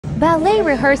Ballet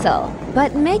rehearsal,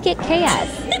 but make it chaos.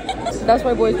 That's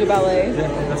why boys do ballet. Yeah,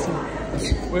 that's it.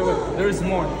 Wait, there is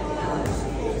more.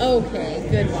 Okay,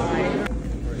 goodbye.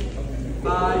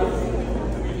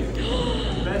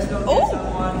 Best of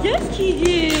Oh, yes,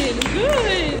 Keegan.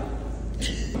 Good.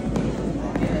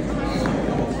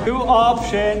 2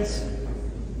 options.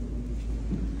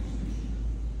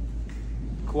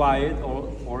 Quiet or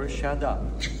shut up.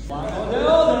 One or the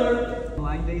other.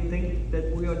 Like they think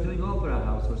that we are doing opera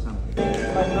house or something.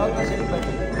 But not the same.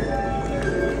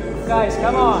 Guys,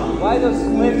 come on. Why those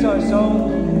lips are so...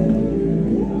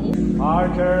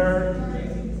 Parker.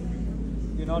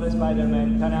 You know the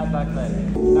Spider-Man. Turn out back leg.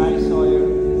 Nice, Sawyer.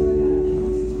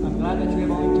 I'm glad that you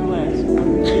have only 2 legs. It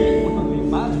would be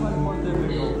much more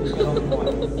difficult to get on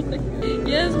point.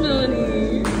 Yes,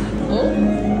 Melanie. Oh.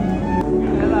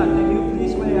 Ella, can you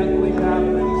please wait out, please?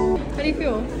 How do you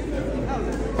feel?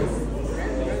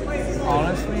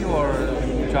 Honestly, or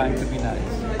trying to be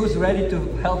nice? Who's ready to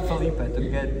help Felipe to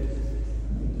get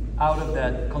out of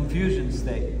that confusion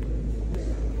state?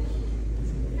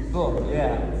 Boom,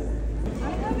 yeah.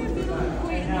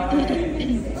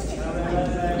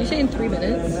 You say in 3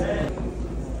 minutes?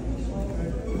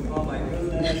 Oh my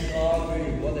goodness,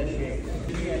 Audrey, what a shame.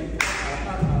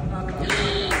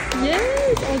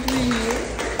 Yes, Audrey.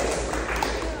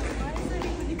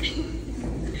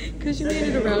 Because you made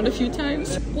it around a few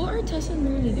times. What are Tessa and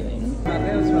Melanie doing?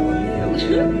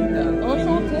 Oh,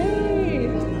 saute.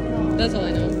 That's all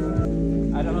I know.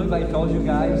 I don't know if I told you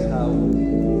guys how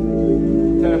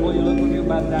terrible you look with your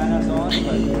bandanas on,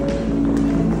 but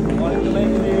I wanted to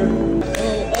make clear.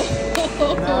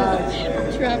 Oh.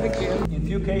 Traffic jam. In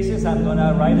few cases, I'm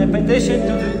gonna write a petition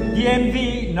to the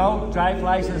DMV. No drive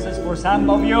licenses for some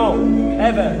of you,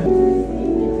 ever. 2.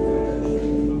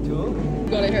 You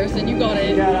got it, Harrison. You got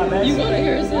it. Yeah, You got it,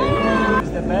 Harrison.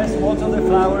 It's the best Waltz of the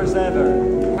Flowers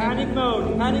ever. Panic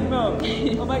mode, panic mode.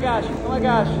 Oh my gosh, oh my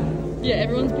gosh. Yeah,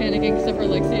 everyone's panicking except for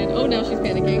Lexian. Oh, now she's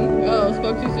panicking. Oh,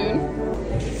 spoke too soon.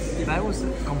 If I was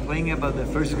complaining about the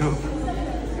first group,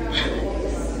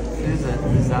 this is a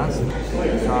disaster.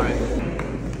 Sorry.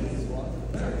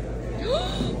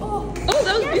 Oh,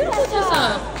 that was beautiful,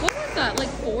 Tessa. What was that, like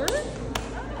 4?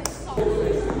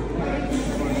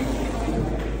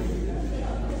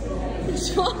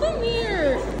 Slawomir!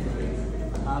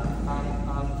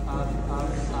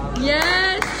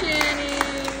 Yes, Channing!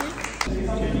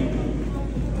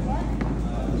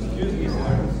 Excuse me,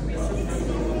 sir.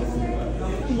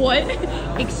 What?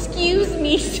 Excuse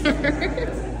me, sir.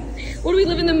 What, do we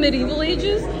live in the medieval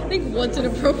ages? I think what's an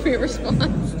appropriate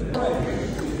response?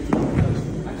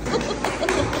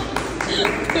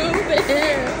 Go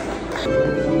there.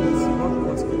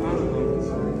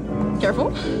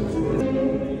 Careful.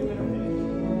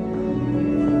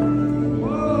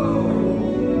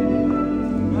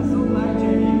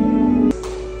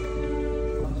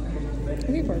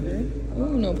 Okay, Parker.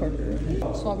 Oh, no, Parker.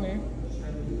 Slawomir.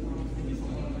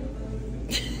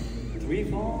 3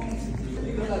 phones?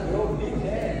 You're gonna grow big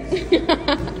heads.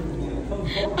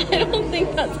 I don't think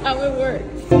that's how it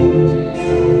works.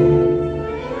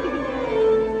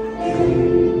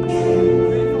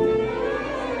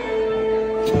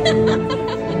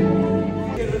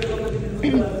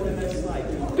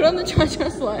 Put on the cha-cha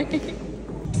slide.